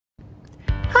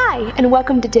Hi, and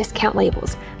welcome to Discount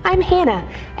Labels. I'm Hannah,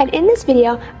 and in this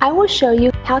video, I will show you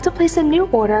how to place a new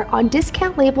order on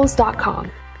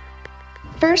discountlabels.com.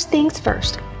 First things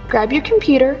first, grab your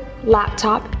computer,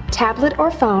 laptop, tablet, or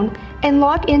phone, and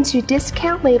log into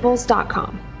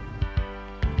discountlabels.com.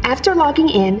 After logging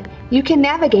in, you can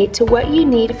navigate to what you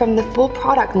need from the full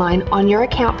product line on your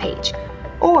account page.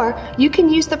 Or you can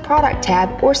use the Product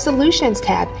tab or Solutions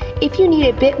tab if you need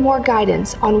a bit more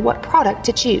guidance on what product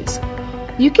to choose.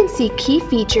 You can see key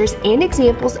features and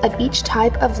examples of each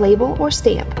type of label or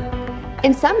stamp.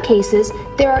 In some cases,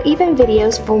 there are even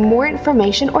videos for more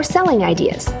information or selling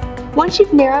ideas. Once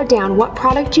you've narrowed down what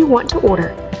product you want to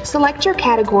order, select your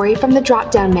category from the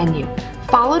drop-down menu,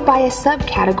 followed by a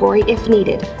subcategory if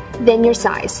needed, then your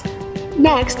size.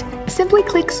 Next, simply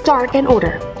click Start and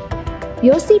Order.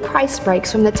 You'll see price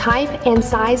breaks from the type and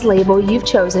size label you've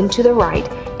chosen to the right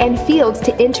and fields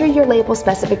to enter your label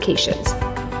specifications.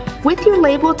 With your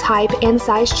label type and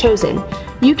size chosen,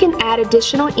 you can add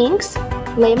additional inks,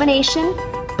 lamination,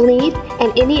 bleed,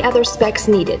 and any other specs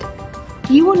needed.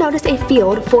 You will notice a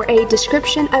field for a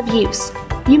description of use.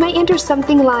 You may enter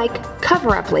something like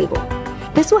cover-up label.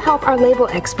 This will help our label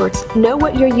experts know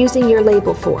what you're using your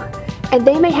label for, and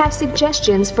they may have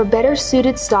suggestions for better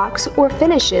suited stocks or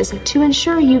finishes to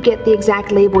ensure you get the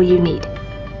exact label you need.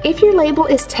 If your label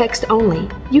is text only,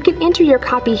 you can enter your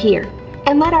copy here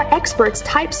and let our experts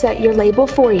typeset your label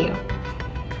for you.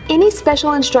 Any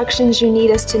special instructions you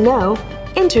need us to know,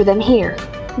 enter them here.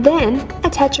 Then,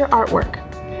 attach your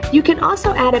artwork. You can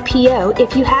also add a PO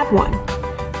if you have one.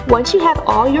 Once you have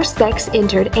all your specs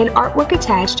entered and artwork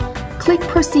attached, click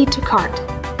Proceed to Cart.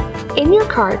 In your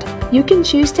cart, you can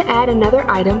choose to add another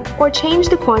item or change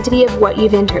the quantity of what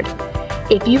you've entered.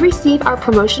 If you receive our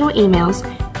promotional emails,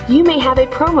 you may have a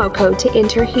promo code to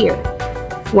enter here.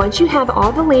 Once you have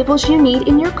all the labels you need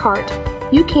in your cart,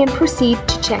 you can proceed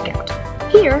to checkout.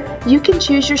 Here, you can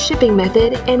choose your shipping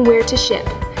method and where to ship.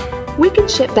 We can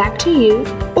ship back to you,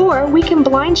 or we can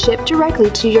blind ship directly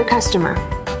to your customer.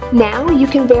 Now you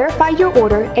can verify your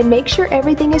order and make sure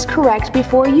everything is correct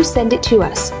before you send it to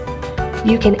us.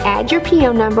 You can add your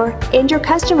PO number and your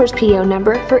customer's PO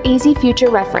number for easy future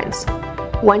reference.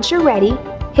 Once you're ready,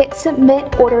 hit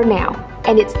Submit Order Now,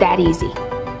 and it's that easy.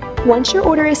 Once your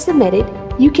order is submitted,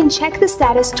 you can check the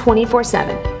status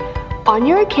 24/7. On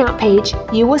your account page,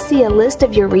 you will see a list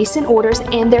of your recent orders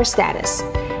and their status.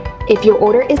 If your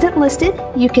order isn't listed,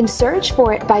 you can search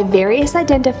for it by various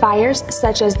identifiers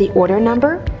such as the order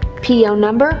number, PO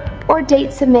number, or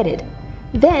date submitted.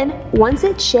 Then, once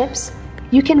it ships,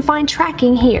 you can find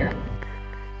tracking here.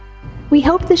 We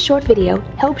hope this short video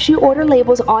helps you order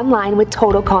labels online with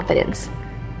total confidence.